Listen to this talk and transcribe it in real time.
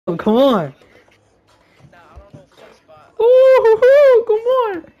Come on. Nah, I don't know if we got a spot. Ooh, come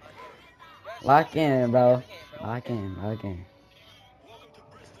on. Lock in. Yes, Lock in, yeah, bro. we can, bro. We Lock can. in, lock in.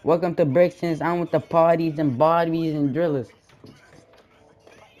 Welcome to Brixton's. I'm with the parties and bodies and drillers.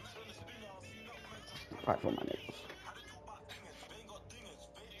 Fight for my niggas.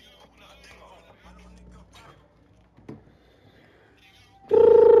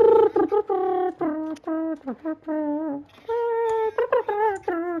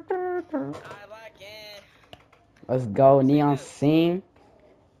 I lock in. Let's go, Say Neon new. Sing.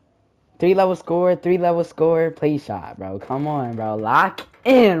 3 level score, 3 level score, play shot, bro. Come on, bro. Lock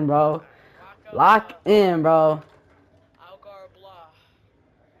in, bro. Lock up Lock blah. in, bro. Algar blah.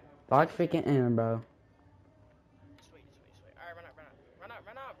 Lock freaking in, bro. Sweet. Alright, run up.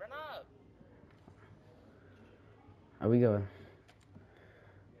 Run up. How we go?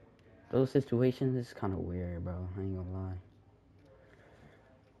 Those situations is kind of weird, bro. I ain't gonna lie.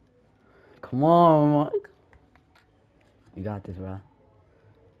 Come on, Mike. You got this, bro.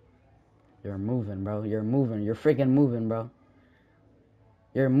 You're moving, bro. You're moving. You're freaking moving, bro.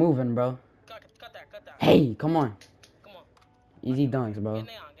 You're moving, bro. Cut that. Hey, come on. Come on. Easy dunks, bro. Get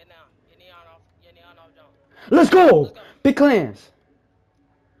neon. Get neon off jump. Let's go! Let's go. Big clans.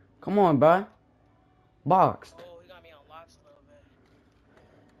 Come on, bro. Boxed. Oh, he got me on locks a little bit.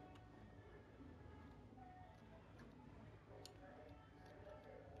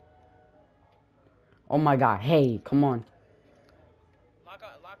 Oh my god. Hey, come on.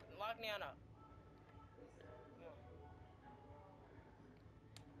 Lock neon up.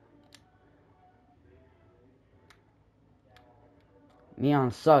 Come on.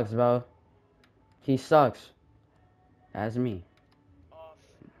 Neon sucks, bro. He sucks. That's me. Off.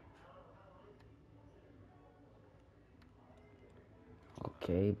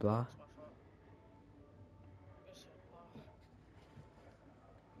 Okay, blah. That's my fault. Good shit,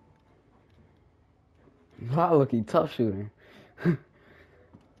 blah. Blah looking tough shooting.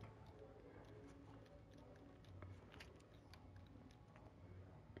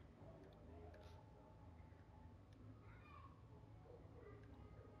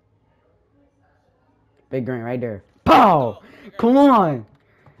 Big green right there. Pow! Go. Come on!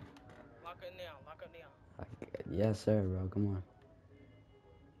 Lock up neon. Yes, sir, bro. Come on.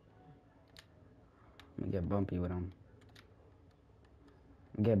 I'm gonna get bumpy with him.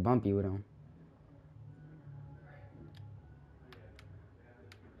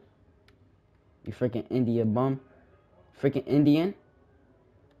 You freaking India bum. Freaking Indian.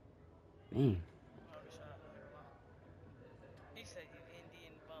 Dang. Oh, good shot. He said you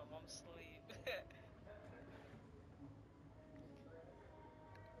Indian bum. I'm asleep.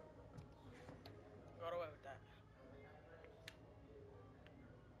 Got away with that.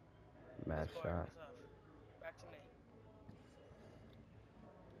 Bad Score. shot. It's off. Back to me.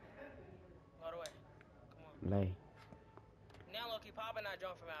 Got away. Come on. Lay. Now Loki popping that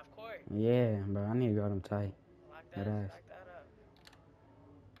jump from half court. Yeah, bro. I need to guard him tight. Lock That ass. that up.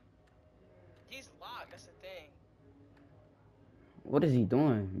 He's locked. That's the thing. What is he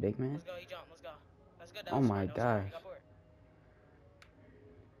doing, big man? Let's go. He jumped. Let's go. That's good. That Oh was my smart. That was smart. He gosh. got bored.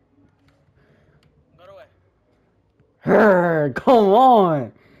 Got away. Her, come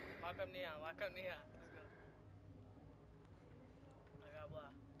on. Lock up neon. Let's go. I got blah.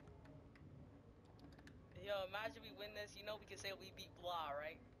 Yo, imagine we win this. You know we can say we beat blah,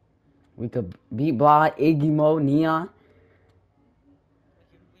 right? We could beat Blah, Iggy Mo, Neon.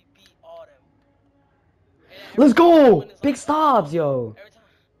 We beat all them. Let's go! Big Like, stops, yo.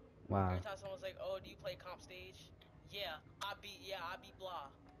 Wow. Every time someone's like, "Oh, do you play comp stage?" Yeah, I beat blah.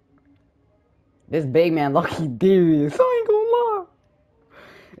 This big man lucky devious. I ain't gonna lie.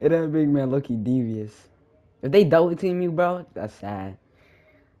 That big man lucky devious. If they double team you, bro, that's sad.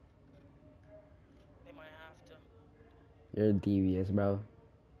 They might have to. You're devious, bro.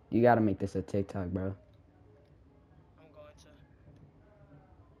 You gotta make this a TikTok, bro. I'm going to.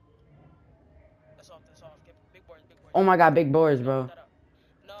 That's off. Get big boards. Oh my god, big boards, bro.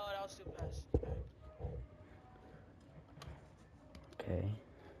 No, that was too fast. Okay.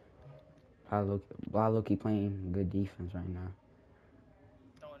 Loki playing good defense right now.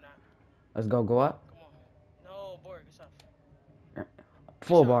 Throwing that. Let's go up. Come on. No, Borg, it's off.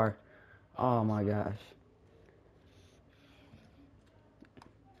 Full bar. Oh my gosh.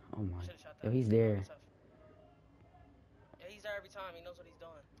 Oh my. Yo, he's there. Yeah, he's there every time. He knows what he's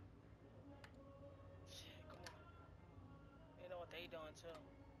doing. Shit, come on. They know what they doing too.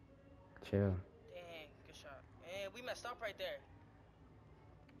 Chill. Dang, good shot. Man, we messed up right there.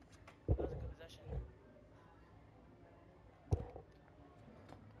 That was a good possession.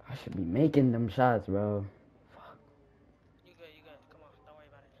 I should be making them shots, bro. You good. Come on, don't worry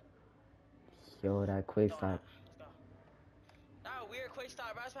about it. Yo, that quick Throw stop. that. Let's go. That weird quick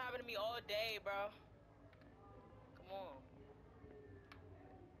stop, bro. That's been happening to me all day, bro. Come on.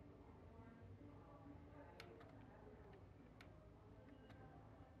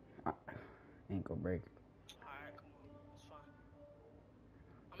 Ain't gonna break. Alright, come on. It's fine.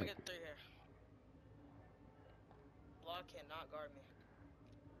 I'm gonna get 3 here. Block cannot guard me.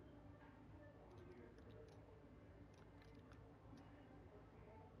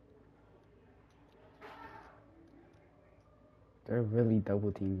 They're really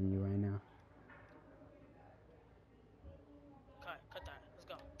double teaming you right now. Cut that. Let's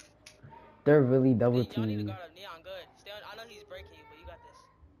go. They're really double Y'all need to teaming you. guard up. Neon, good. Stay on. I know he's breaking you, but you got this.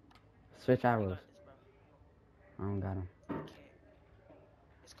 Switch You arrows. got this, bro. I don't got him. He can't.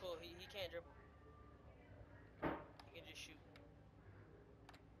 It's cool. He can't dribble. He can just shoot.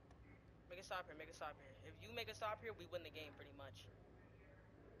 Make a stop here. Make a stop here. If you make a stop here, we win the game pretty much.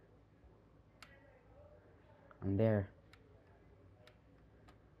 I'm there.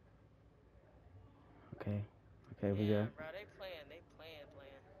 Okay. Okay, we Yeah, good. bro. They playing. They playing.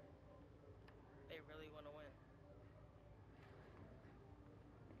 They really want to win.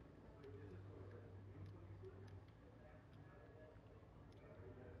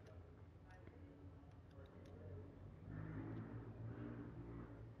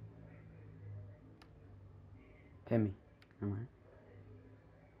 Hit me. Alright.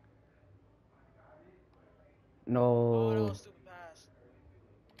 Oh, that No. was stupid pass.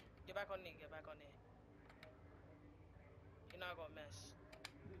 Get back on knee. Get back on knee. You're not gonna miss.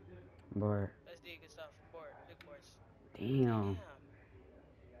 Board. That's D. Good stuff. Board. Big boards. Damn. Damn.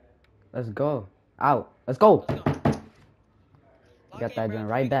 Let's go. Out. Let's go. Let's go. Got that bro. joint If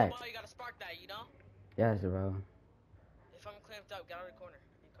right you get the back. ball, you gotta spark that, you know? Yes, bro. If I'm clamped up, get out of the corner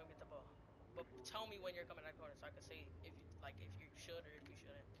and come get the ball. But tell me when you're coming out of the corner so I can see if you if you should or if you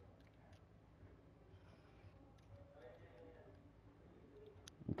shouldn't.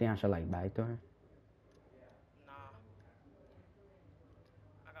 You think I should like backdoor? Nah.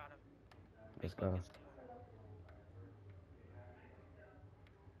 I got him. Let's Big go. buckets, come on.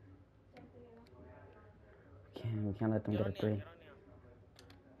 We can't let them get a three. Get on Neon.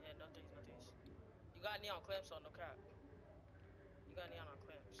 Yeah, no threes. You got Neon clamps on, no cap. You got Neon on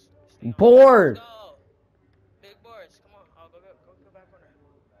clamps. Stay on. Board! Let's go. Big boards, come on. Oh, go back corner.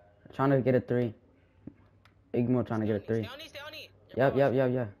 Trying to get a three. Igmo trying to get a three. Stay on knee. Yep.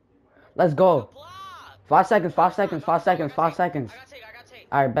 Let's go. 5 seconds. I gotta take.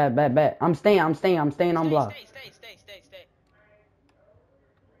 Alright, bet. I'm staying on block. Stay.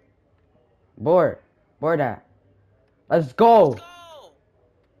 Board that. Let's go. Let's go.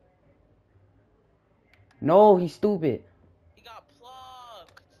 No, he's stupid. He got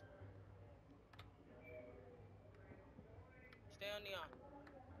plugged. Stay on Neon.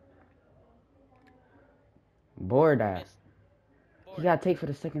 Board that. Missed. He got take for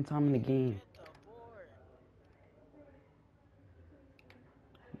the second time in the game. Get the board.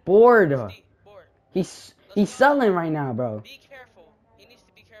 Board. Board. He's selling right now, bro. Be careful. He needs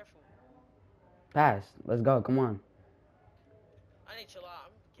to be careful. Pass. Let's go. Come on. I need to chill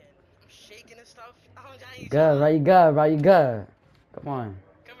out. I'm shaking and stuff. I need to Good, chill bro. out. You good, bro. You good. Come on.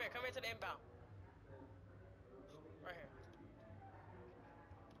 Come here to the inbound. Right here.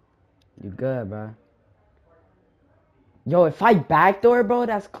 You good, bro. Yo, if I backdoor, bro,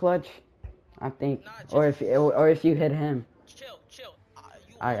 that's clutch. I think. Nah, Or if you hit him. Chill.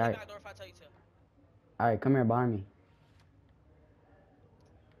 You Alright, only alright. backdoor if I tell you to. Alright, come here behind me.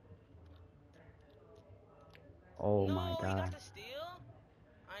 Oh No, my he got god. the steal?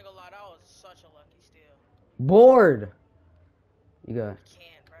 I ain't gonna lie, that was such a lucky steal. Board. You good. I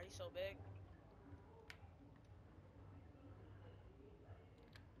can't, bro. He's so big.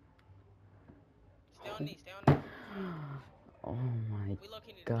 Stay on knee. Oh my We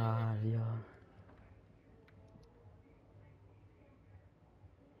low-key need god, yo.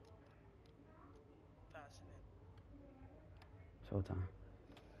 Passing it. Showtime.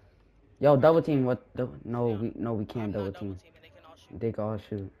 Yo, double team. What? No, we can't I'm double not team. teaming. They can all shoot. They can all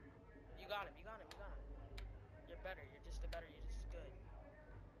shoot. You got him. You're better. You're just good.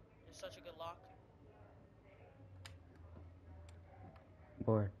 You're such a good lock.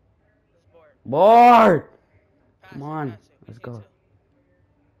 Board. This board. Board. Pass Come it, on. pass it. We Let's need go. to.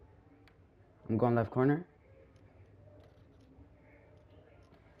 I'm going left corner.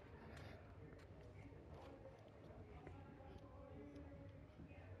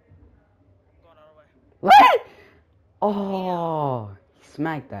 Going all the way. What? Oh, he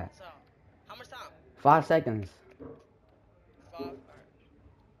smacked that. So, how much time? 5 seconds. 5. Alright.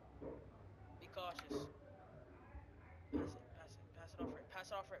 Be cautious.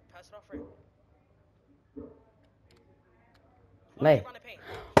 Pass it off for it. Lay. Run the paint.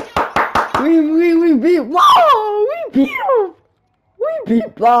 We beat Ball! We beat him! We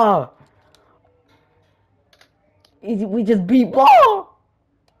beat Ball! We just beat Ball!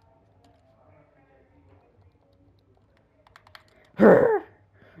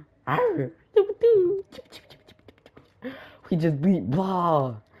 We just beat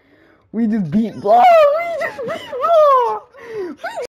Ball! We just beat Ball! We just beat Ball!